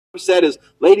said is,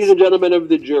 ladies and gentlemen of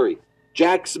the jury,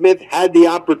 Jack Smith had the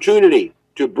opportunity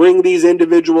to bring these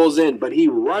individuals in, but he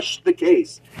rushed the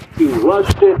case. He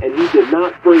rushed it, and he did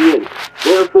not bring in.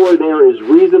 Therefore, there is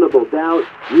reasonable doubt.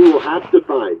 You will have to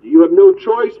find. You have no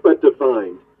choice but to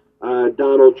find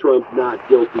Donald Trump not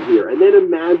guilty here. And then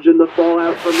imagine the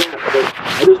fallout from that. But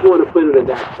I just want to put it in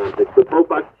that context. But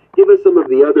Popak, give us some of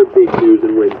the other big news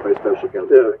and wins by special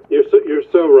counsel. Yeah, you're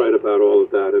so right about all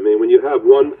of that. I mean, when you have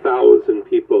 1,000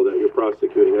 people that you're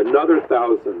prosecuting, another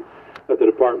 1,000 that the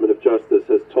Department of Justice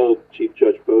has told Chief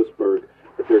Judge Boasberg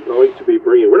that they're going to be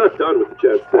bringing. We're not done with the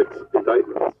Jan 6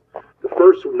 indictments. The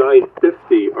first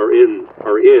 950 are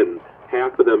in.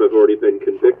 Half of them have already been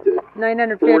convicted.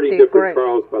 950, 40 different correct.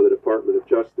 trials by the Department of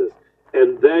Justice.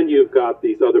 And then you've got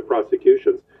these other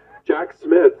prosecutions. Jack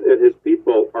Smith and his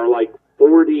people are like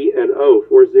 40-0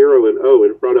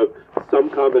 in front of some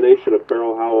combination of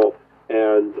Farrell Howell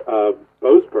and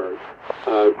Boasberg.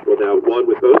 Well, now one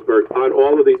with Boasberg on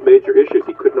all of these major issues.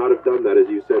 He could not have done that, as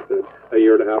you said, Ben, a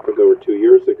year and a half ago or 2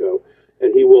 years ago.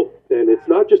 And he will. And it's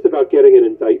not just about getting an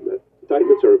indictment.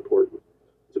 Indictments are important.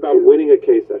 It's about winning a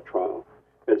case at trial.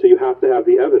 And so you have to have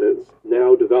the evidence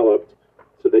now developed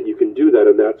so that you can do that,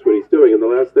 and that's what he's doing. And the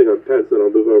last thing on Pence, then I'll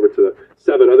move over to the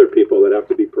 7 other people that have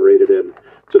to be paraded in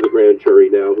to the grand jury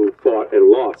now who fought and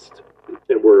lost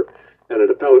and an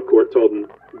appellate court told them,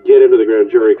 get into the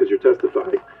grand jury because you're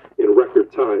testifying in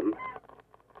record time.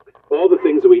 All the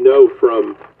things that we know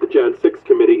from the Jan 6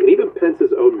 committee and even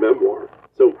Pence's own memoir,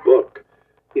 his own book,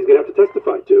 he's going to have to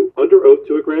testify to under oath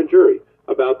to a grand jury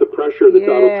about the pressure that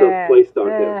Donald Trump placed on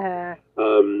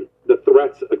him, the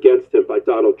threats against him by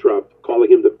Donald Trump, calling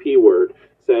him the P word,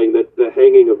 saying that the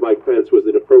hanging of Mike Pence was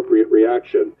an appropriate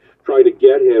reaction, trying to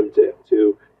get him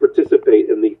to participate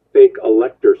in the fake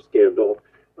elector scandal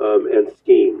and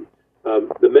scheme.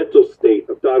 The mental state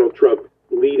of Donald Trump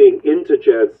leading into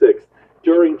Jan 6th,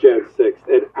 during Jan 6th,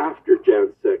 and after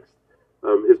Jan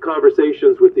 6th. His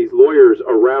conversations with these lawyers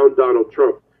around Donald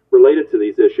Trump related to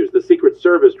these issues. The Secret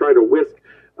Service trying to whisk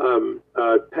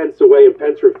Pence away and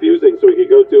Pence refusing so he could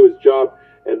go do his job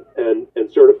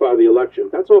and certify the election.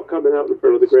 That's all coming out in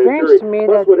front of the grand jury.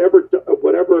 Plus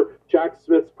whatever Jack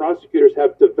Smith's prosecutors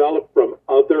have developed from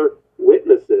other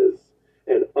witnesses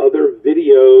and other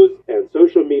videos and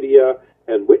social media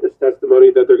and witness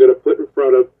testimony that they're going to put in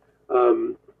front of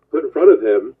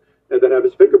him and that have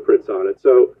his fingerprints on it.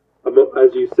 So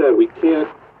as you said, we can't.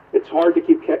 It's hard to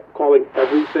keep calling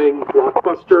everything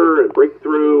blockbuster and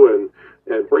breakthrough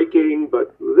and breaking,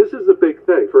 but this is a big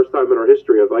thing. First time in our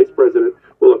history, a vice president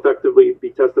will effectively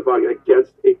be testifying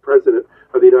against a president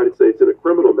of the United States in a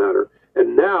criminal matter.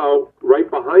 And now, right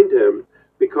behind him,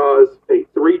 because a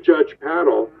 3-judge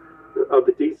panel of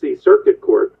the D.C. Circuit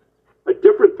Court, a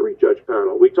different 3-judge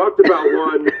panel. We talked about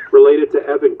one related to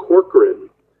Evan Corcoran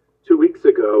 2 weeks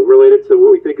ago, related to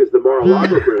what we think is the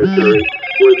Mar-a-Lago grand jury,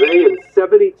 where they, in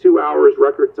 72 hours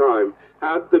record time,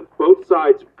 had both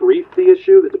sides brief the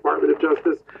issue, the Department of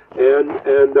Justice and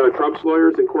Trump's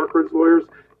lawyers and Corcoran's lawyers,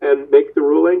 and make the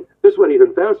ruling. This went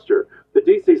even faster. The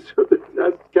D.C.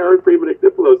 as Karen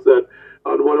Freeman-Ignipolo said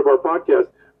on one of our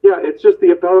podcasts, yeah, it's just the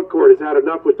appellate court has had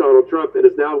enough with Donald Trump and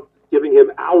is now giving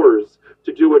him hours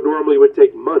to do what normally would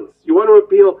take months. You want to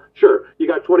appeal? Sure. You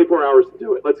got 24 hours to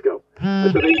do it. Let's go.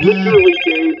 And so they literally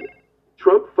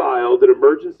Trump filed an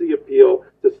emergency appeal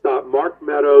to stop Mark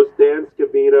Meadows, Dan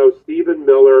Scavino, Stephen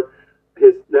Miller,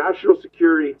 his national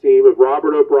security team of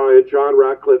Robert O'Brien, John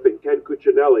Ratcliffe, and Ken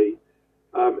Cuccinelli,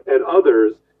 and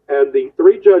others, and the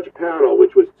 3-judge panel,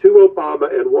 which was 2 Obama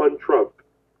and 1 Trump,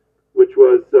 which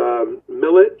was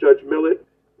Judge Millett,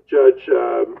 Judge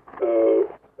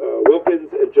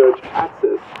Wilkins, and Judge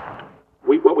Katsas.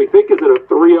 What we think is in a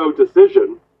 3-0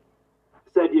 decision,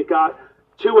 said you got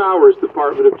 2 hours,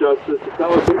 Department of Justice, to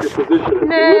tell us what your position is.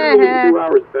 Literally 2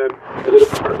 hours, Ben, and the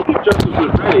Department of Justice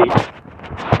was ready.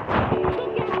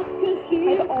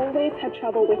 I've always had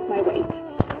trouble with my weight.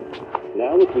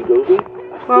 Now with Wegovy,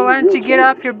 well, why don't you get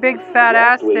off your big fat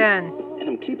ass then? And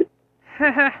I'm keeping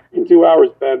in 2 hours,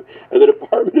 Ben, and the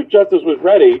Department of Justice was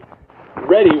ready,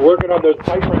 working on those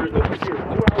typewriters that took 2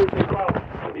 hours as well.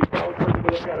 And the appellate court took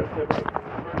a look at it and said, right,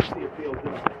 emergency appeal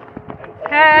done.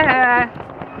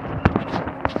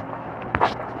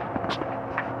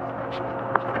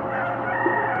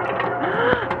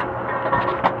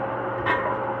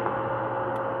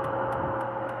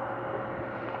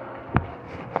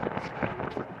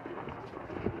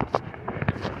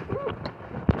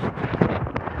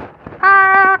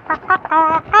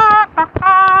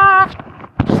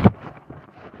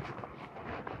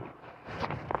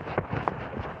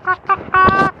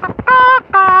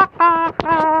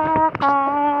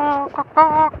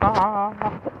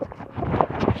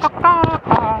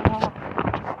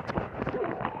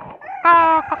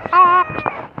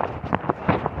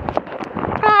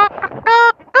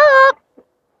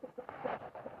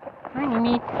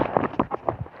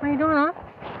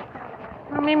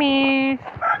 Mimi.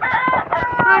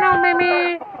 Hello,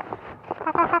 Mimi.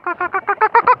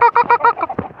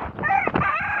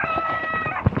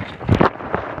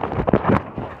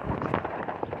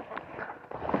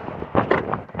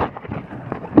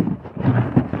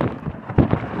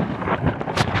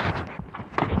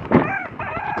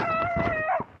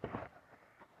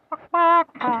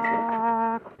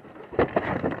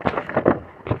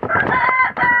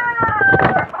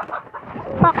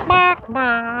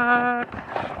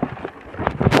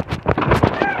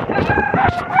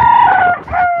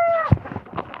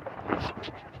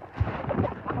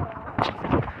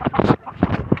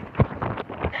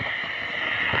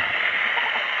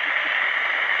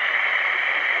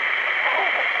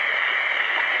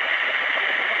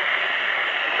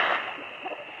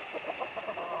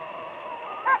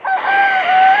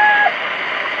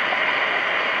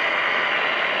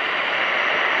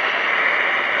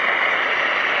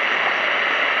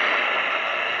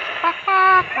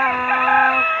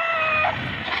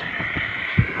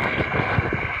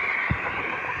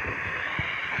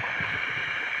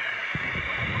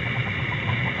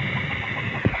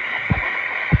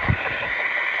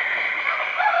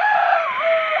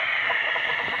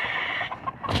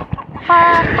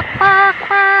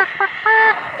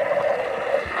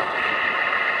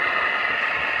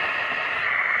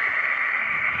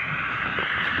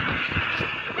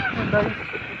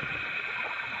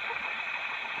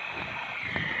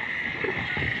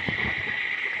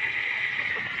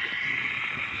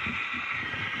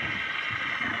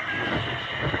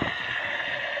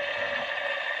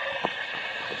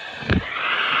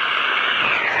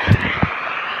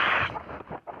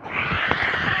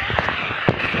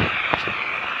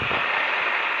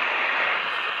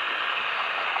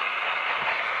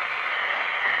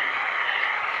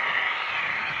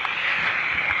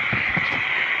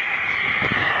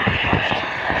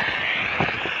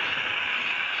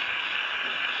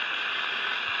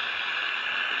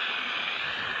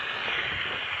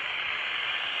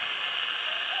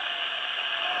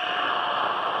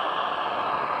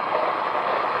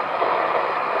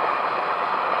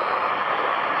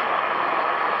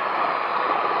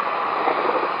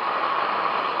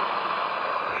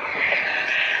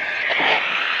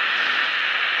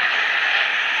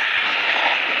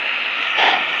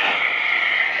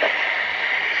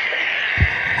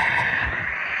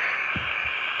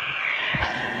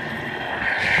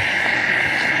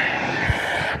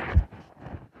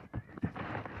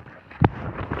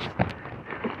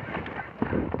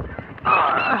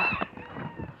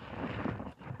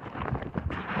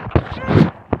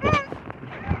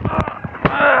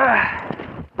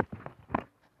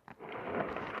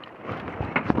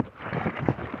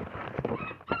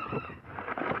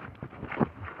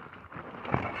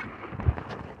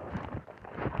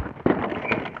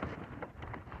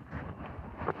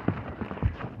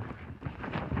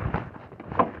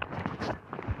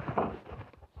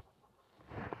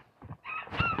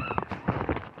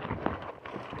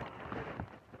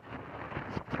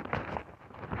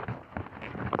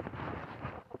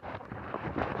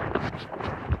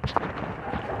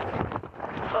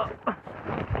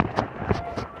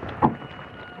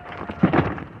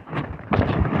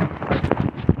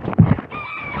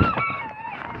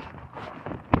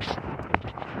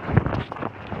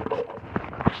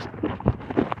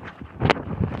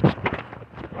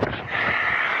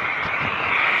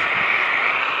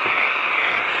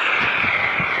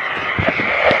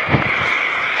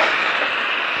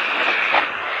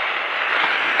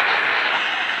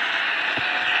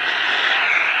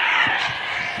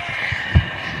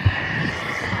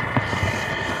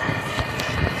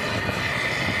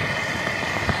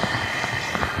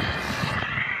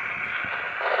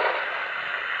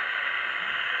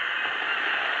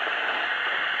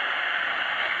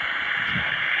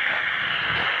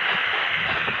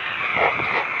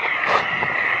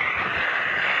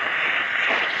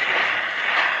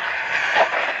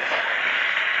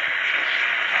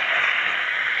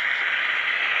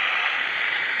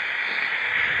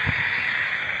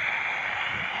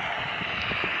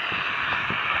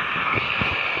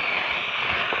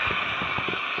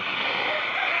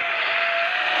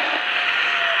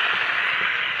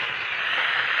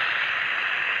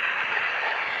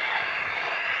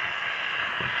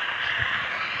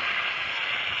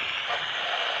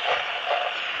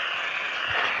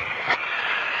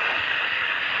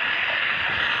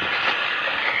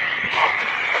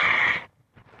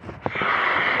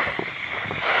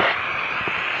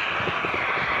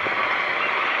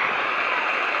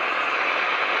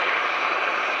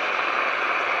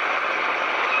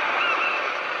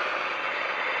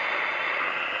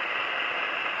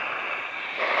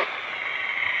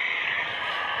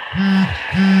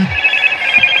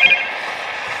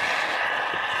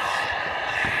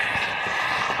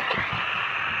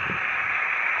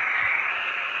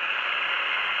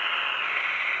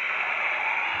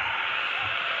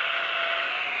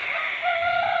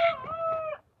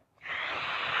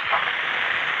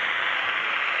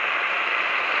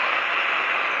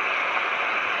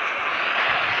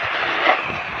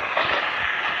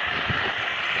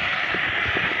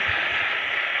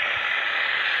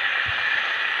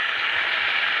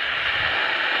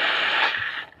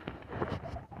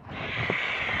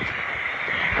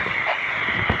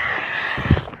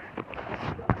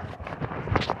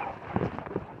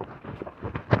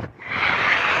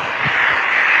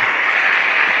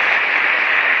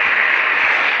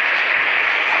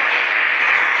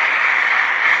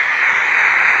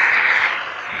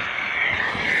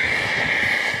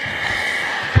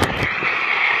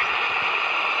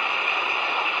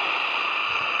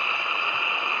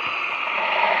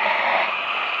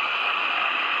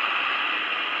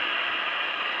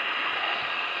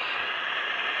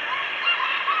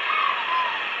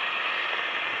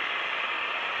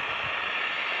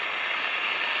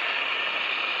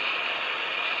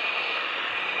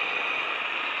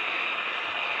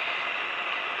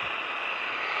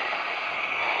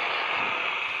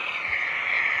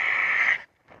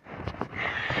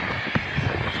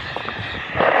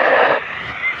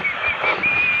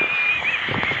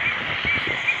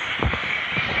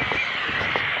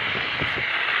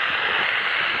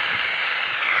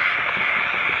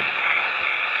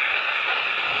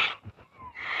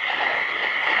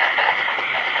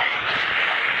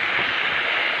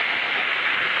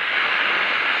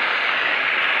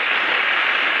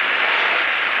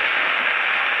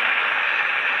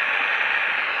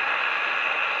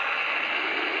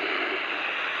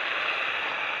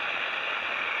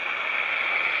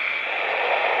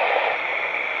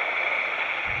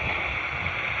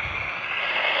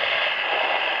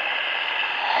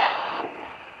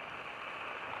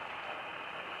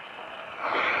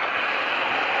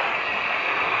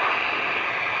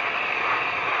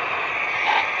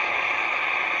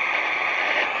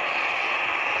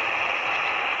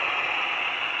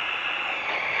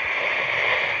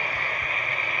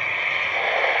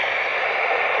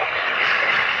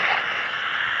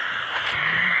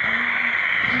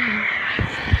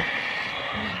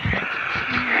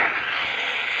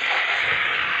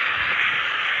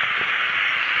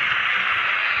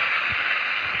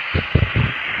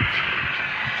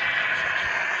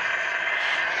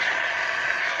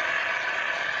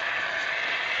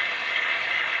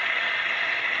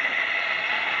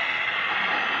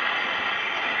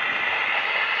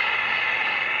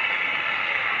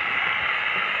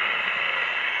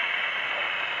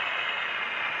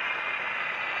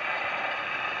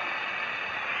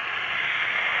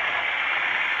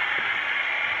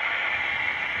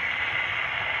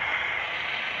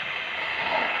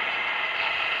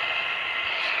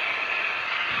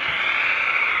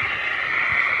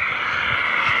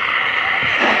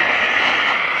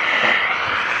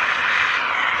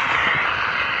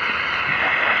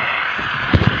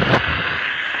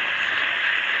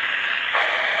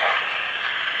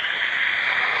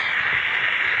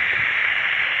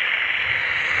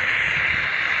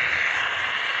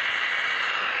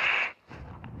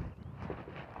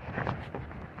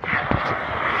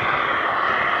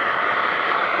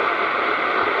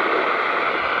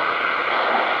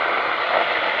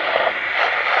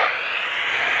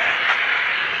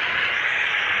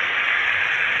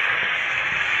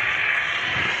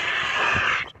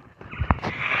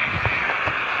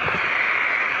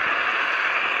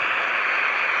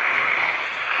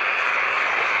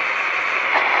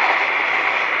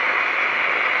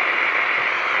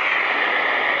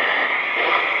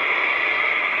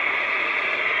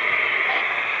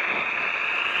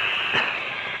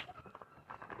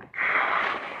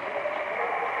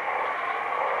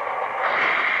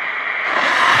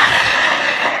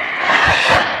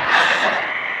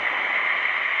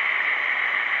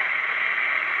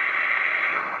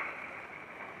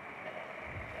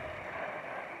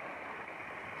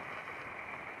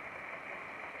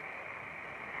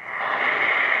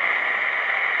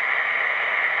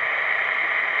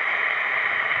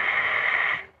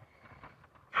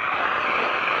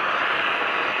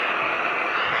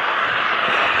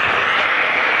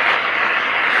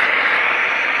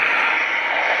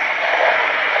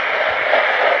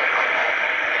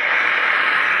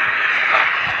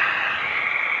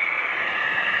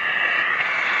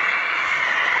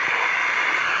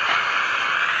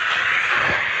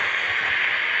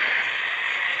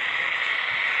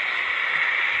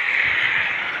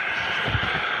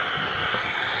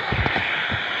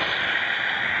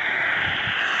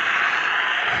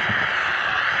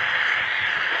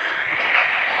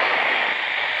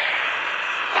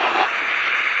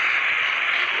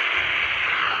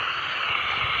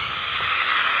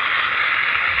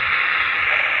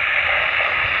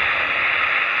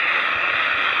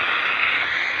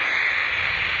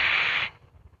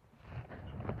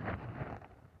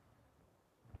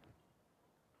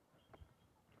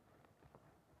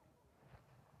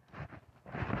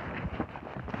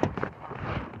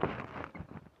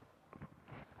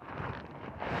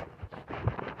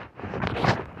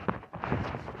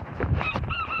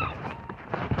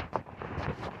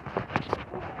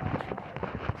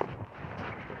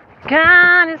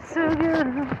 God is so good.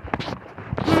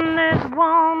 There's a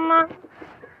woman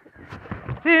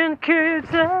in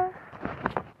Cuba,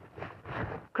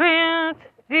 queen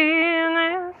in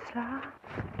this life,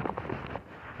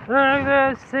 like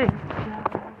the sister,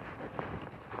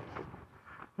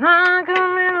 not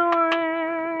coming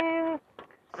away.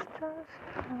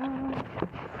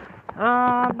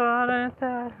 Oh, but it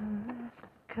doesn't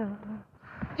come.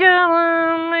 You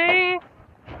and me,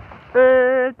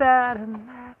 it doesn't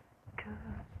matter.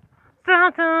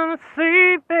 Something to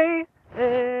see, babe,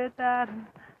 it doesn't.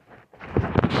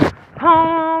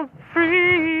 Home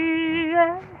free,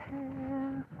 yeah.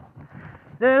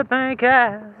 The bank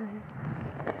has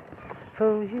it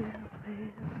for you,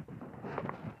 babe.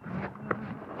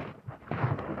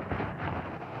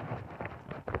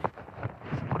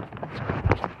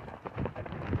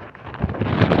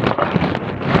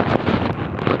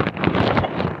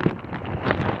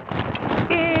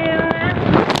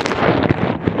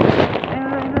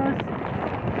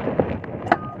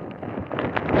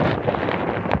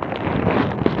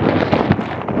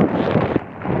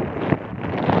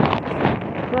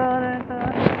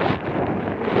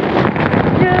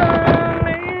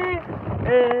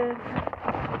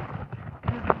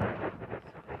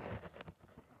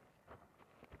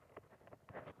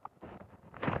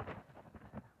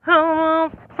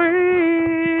 I'm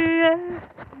free, yeah.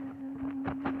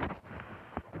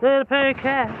 Little pay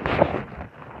cash.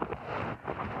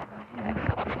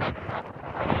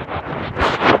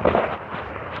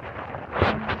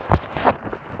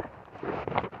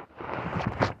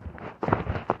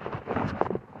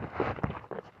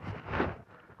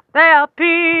 There are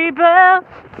people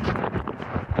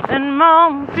and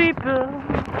more people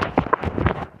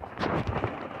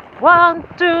want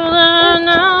to learn,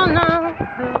 no.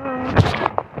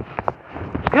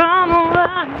 Come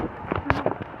around,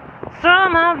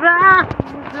 some around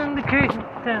in the Cape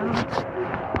Town,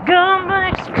 go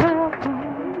Mexico.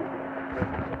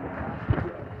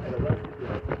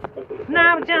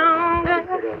 Now younger,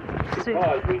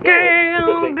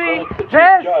 Gonna be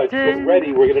tested.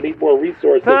 Ready, we're gonna need more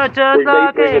resources. We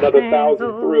may bring another 1,000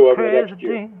 through over next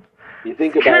year. You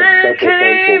think about Special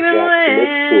Counsel Jack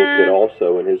Smith's toolkit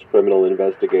also in his criminal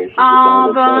investigations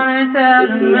of Donald Trump.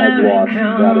 If he had lost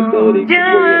that ability to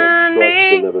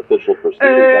bring an obstruction of official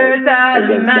proceedings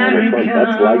against Donald Trump,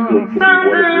 that's likely to be one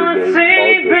of the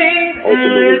main charges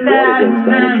ultimately brought against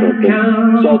Donald Trump.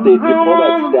 And Salty, if you pull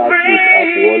that statute up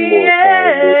one more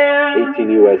time, this 18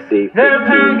 U.S.C.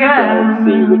 1512C,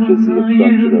 which is the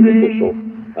obstruction of official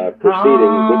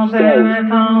proceeding, which says,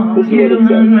 this is what it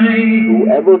says: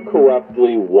 whoever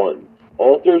corruptly, 1,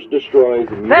 alters, destroys,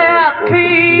 mutilates, or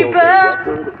conceals a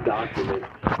record, document,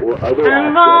 or other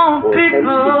object, or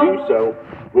attempts to do so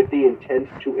with the intent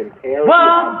to impair the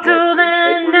object's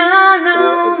integrity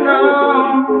or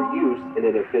availability for use in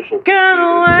an official proceeding,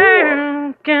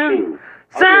 or 2,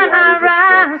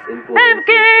 sunrise,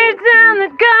 engaged in the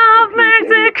Gulf of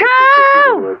Mexico.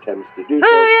 Or attempts to do so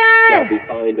shall be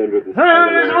fined under the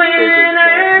winners and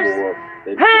losers,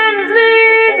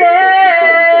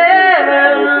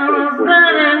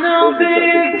 no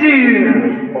big deal.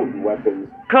 Potent weapons,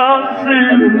 Cause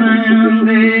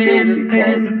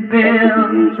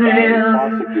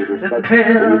the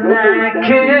pills that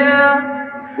kill.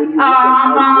 All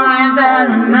mine that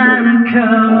America,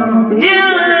 you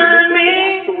and me,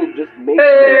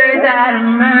 that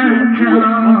America,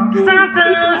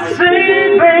 something to see,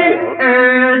 baby,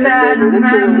 that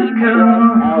America,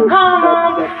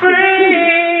 I'm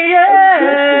free, yeah,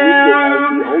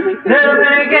 the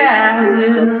big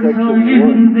asses for you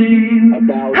and me,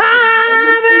 I'm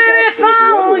ready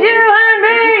for you and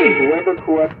me. Whoever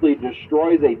corruptly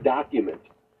destroys a document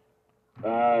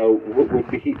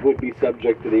would be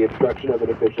subject to the obstruction of an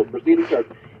official proceeding charge.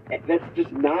 And that's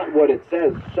just not what it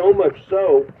says. So much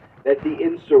so that the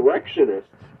insurrectionists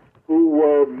who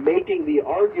were making the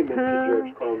argument to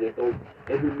George Carl Nichols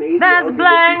and who made the argument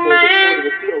before the Court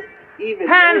of Appeals, even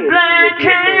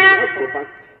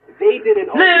they didn't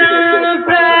little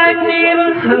black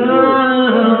neighborhood,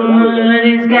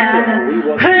 he's got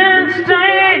a Prince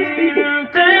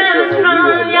James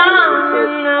from young,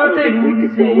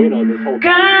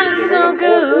 God is so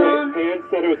good. Pan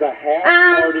said it was a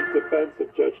half-hearted defense of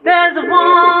Judge Nichols. There's a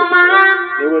woman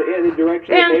they went in the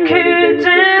direction in they were just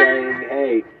saying,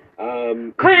 hey,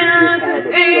 in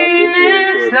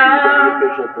its love,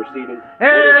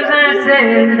 as I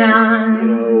said,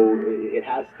 it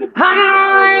has to be.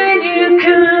 when you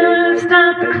could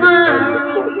stop the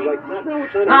clown,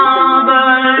 all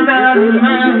but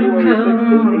America,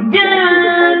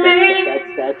 yeah, me,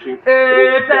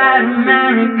 that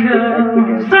America,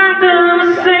 something to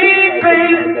see,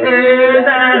 baby,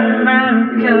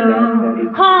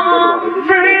 America, home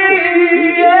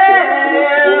free,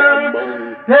 yeah.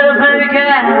 They'll make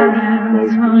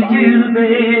islands for you,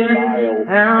 baby,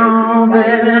 oh,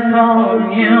 baby, for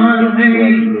you and me.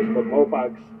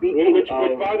 Which,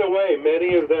 by the way, many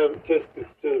of them, just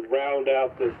to round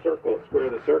out the circle, square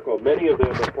the circle, many of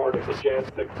them are part of the Jan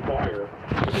 6 choir.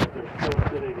 They're still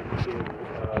sitting in the jail.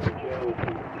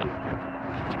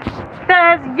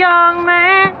 There's a young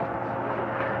man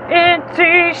in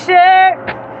t-shirt,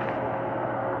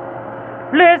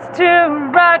 listen to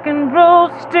rock and roll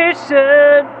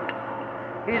station.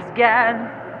 He's got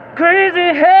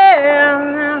crazy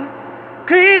hair,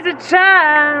 crazy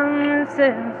charm,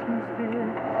 says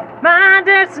my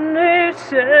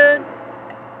destination.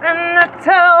 And I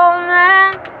told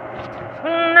him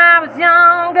when I was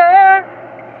younger,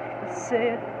 I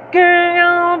said, girl,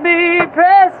 you'll be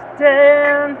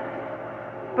president.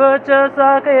 But just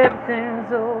like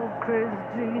everything's old crazy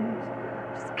dreams,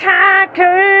 just can't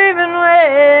even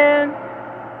win.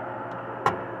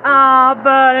 Oh,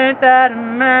 but ain't that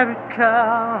America?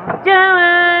 You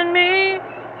and me,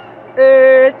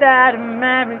 ain't that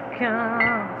America?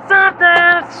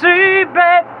 Something sweet,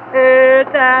 babe,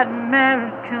 ain't that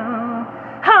America?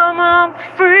 I'm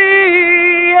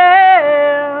free,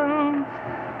 yeah.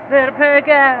 Better pick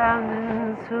out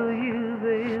this for you,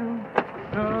 babe.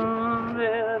 Oh,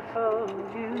 better for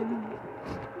you.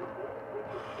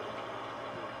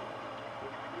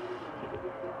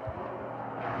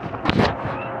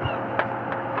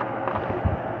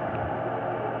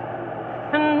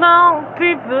 And more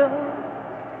people,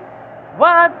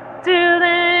 what do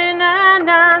they not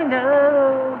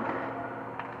know?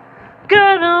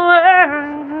 Go to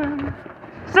work,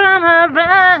 some are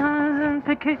rising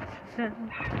vacation,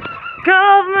 go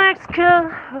to Mexico.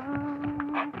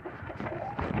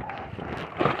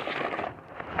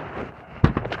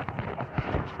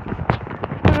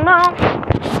 No.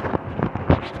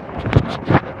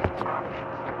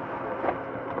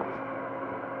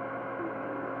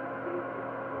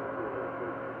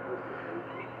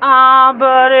 Ah,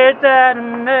 but it's that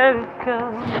America,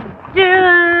 you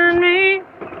and me,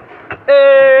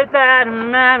 it's that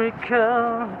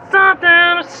America,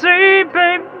 something to see,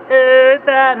 baby, it's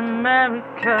that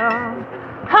America,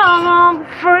 I'm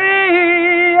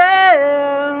free,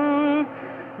 yeah,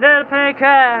 they'll pay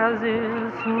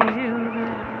houses for you,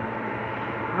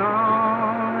 oh,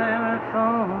 they're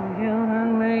for you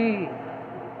and me.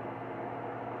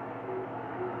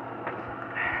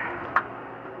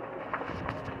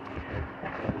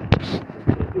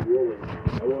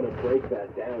 I want to break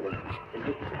that down and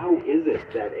just how is it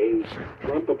that a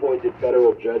Trump-appointed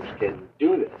federal judge can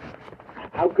do this?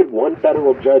 How could one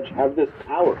federal judge have this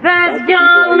power? That's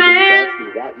young man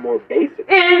that more basic.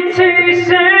 in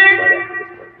t-shirt.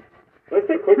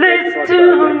 Let's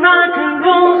do a rock and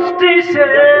roll station.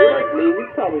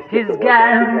 He's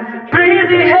got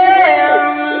crazy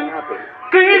hair,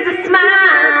 crazy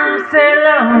smile,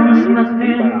 sailors must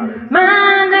be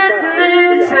my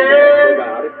destination.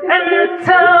 And I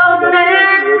told me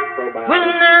when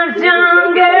I was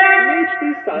younger,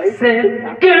 I said,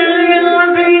 girl,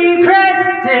 you'll be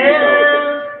president.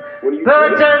 But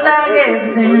just like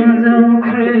everything's old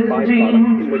crazy,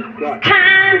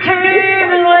 can't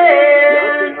even win.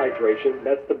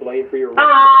 That's the blame for your oh,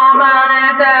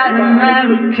 but that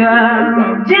America,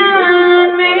 you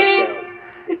and me,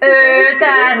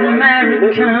 that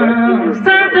America,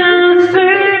 something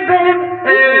sweet, baby,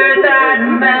 that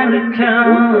America,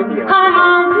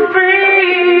 I'm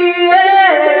free,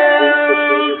 yeah.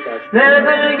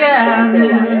 Never got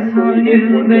this for you,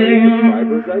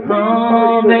 baby,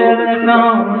 oh, baby,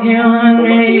 for you and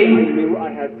me. I knew I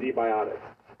had Z-biotics.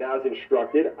 Now, as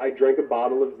instructed, I drank a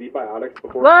bottle of Z-biotics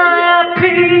before. Well,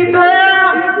 people,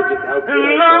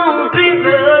 long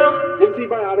people, give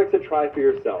Z-biotics a try for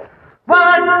yourself.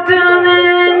 What do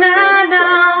they not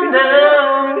know?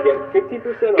 To get 50%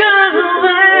 off. Go to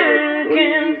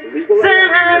working,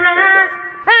 sunrise,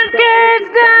 and kids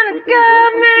down to go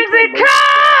Mexico.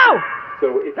 So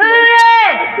if you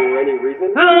like, for any reason,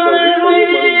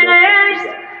 winners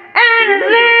and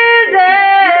losers,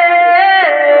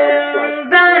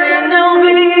 that ain't no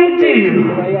big deal.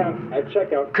 at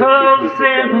checkout. Cause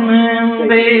simply,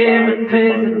 baby,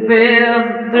 pays the bills,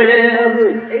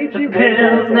 the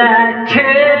pills that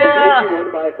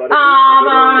kill. I'm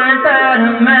on that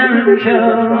America,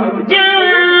 you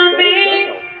and me,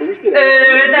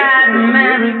 that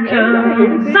America.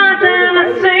 Something to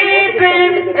say,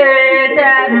 baby,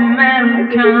 that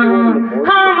America.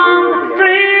 I'm on the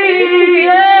free,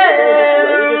 yeah.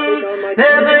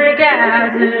 Every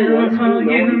gas is for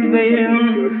you, baby.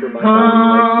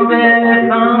 Oh, baby,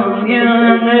 for you.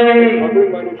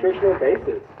 covering my nutritional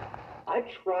basis. I've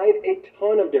tried a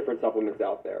ton of different supplements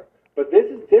out there, but this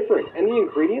is different, and the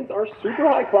ingredients are super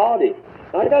high quality.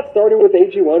 I got started with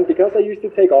AG1 because I used to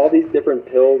take all these different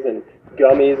pills and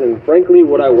gummies, and frankly,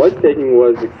 what I was taking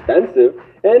was expensive,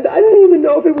 and I didn't even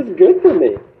know if it was good for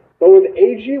me. But with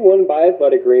AG1 by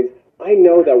Athletic Greens, I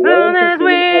know that what I'm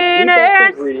consuming has the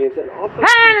best ingredients and also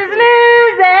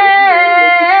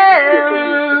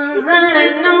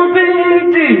and no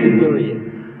big deal.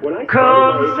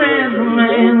 Cause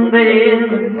simply there's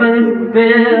the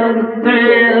thrill,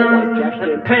 the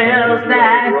pills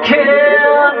that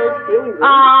kill,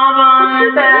 all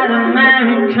of that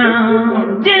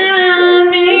American, you and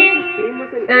me,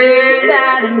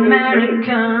 that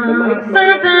American,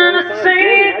 something to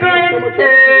secret,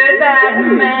 that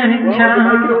American,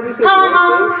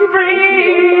 home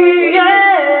free,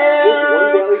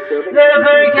 yeah, little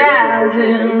bird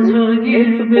cousins for you,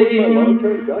 baby,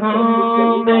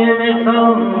 oh, baby,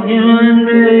 for you and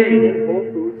me. Whole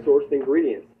food sourced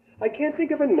ingredients. I can't think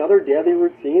of another daily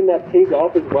routine that pays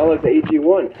off as well as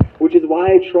AG1, which is why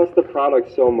I trust the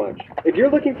product so much. If you're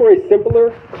looking for a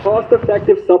simpler,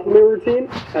 cost-effective supplement routine,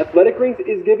 Athletic Greens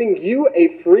is giving you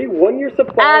a free 1-year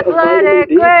supply of vitamin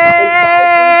D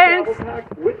and 5 free travel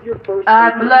packs with your first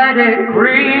Athletic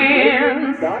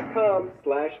Greens.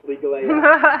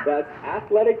 athleticgreens.com/legalaf. That's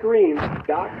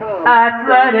athleticgreens.com.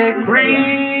 Athletic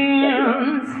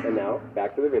Greens. And now,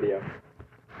 back to the video.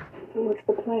 What's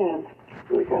the plan?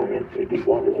 We're going into deep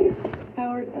water here.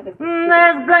 Howard, There's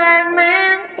black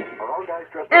men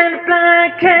and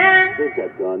black cat They've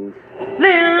got guns. living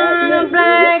in a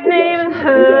black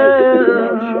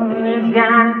neighborhood. This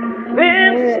guy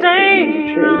been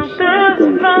staying on the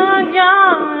front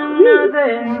yard.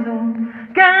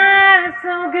 God is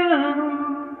so good.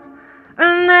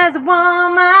 And there's a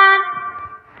woman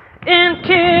in the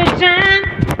kitchen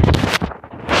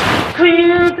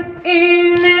cleans the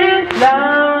evening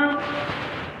light.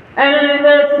 And I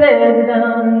said,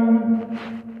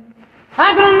 I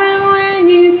can remember when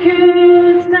you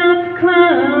couldn't stop the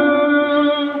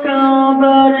clock. Oh,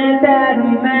 but ain't that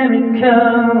America?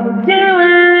 You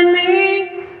and me,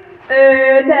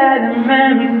 that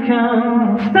America.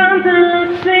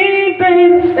 Sometimes see,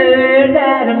 baby,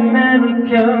 that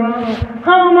America.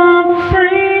 Home of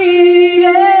free,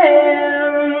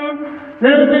 yeah.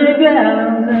 The big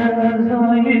houses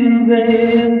for you,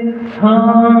 baby.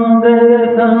 Oh,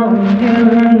 baby, for you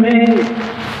and me.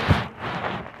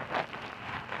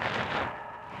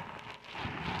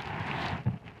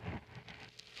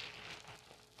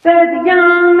 There's a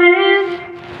young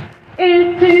man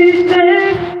in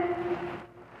Tuesday.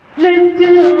 Let's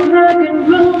do rock and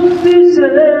roll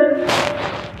Susan.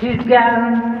 He's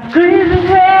got crazy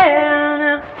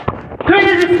hair,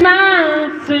 crazy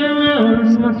smile.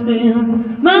 Serious must be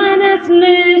my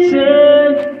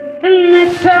destination. And they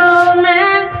told me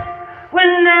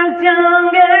when I was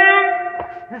younger,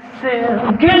 they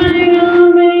said, can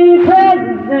you be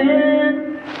president?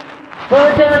 But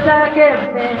just like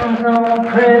everything's on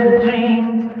crazy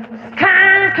dreams, just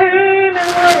kinda came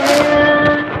and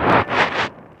went.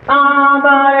 Oh,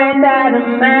 but ain't that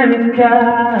America?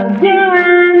 You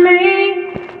and me,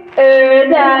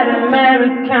 that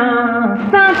America.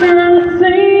 Something to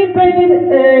see, baby,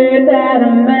 that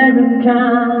America.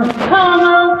 Come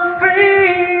on,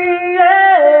 free,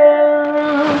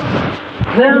 yeah.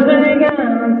 There'll be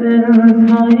answers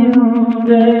for you,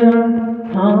 dear.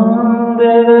 Oh,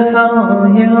 baby, for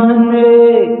you and me.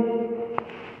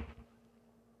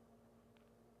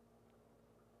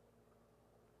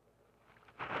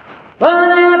 Well,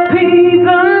 there are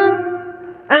people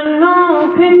and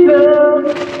more people.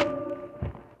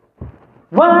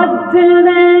 What do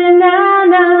they know?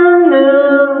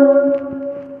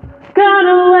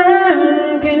 Gonna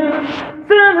work in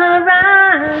summer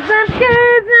rise and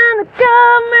kids in the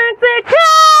Gulf Mexico.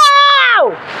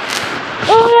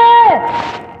 Oh yeah,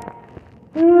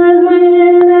 there's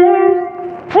winners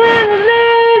and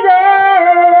losers.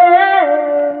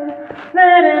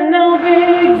 That ain't no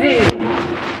big deal.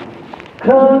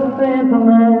 Cause simple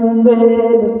and baby,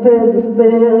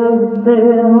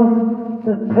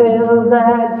 the pills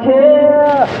that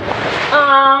kill.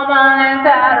 Oh, my,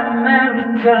 that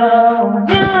America.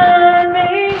 You and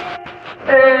me,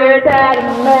 that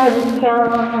America.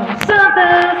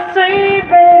 Something to see,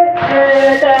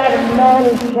 baby, that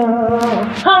America.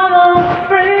 I'm on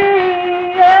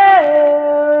free,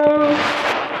 yeah.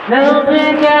 No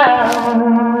big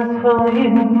hours for you,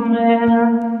 man.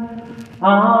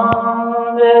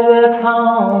 Oh, baby,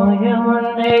 for you and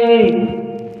me.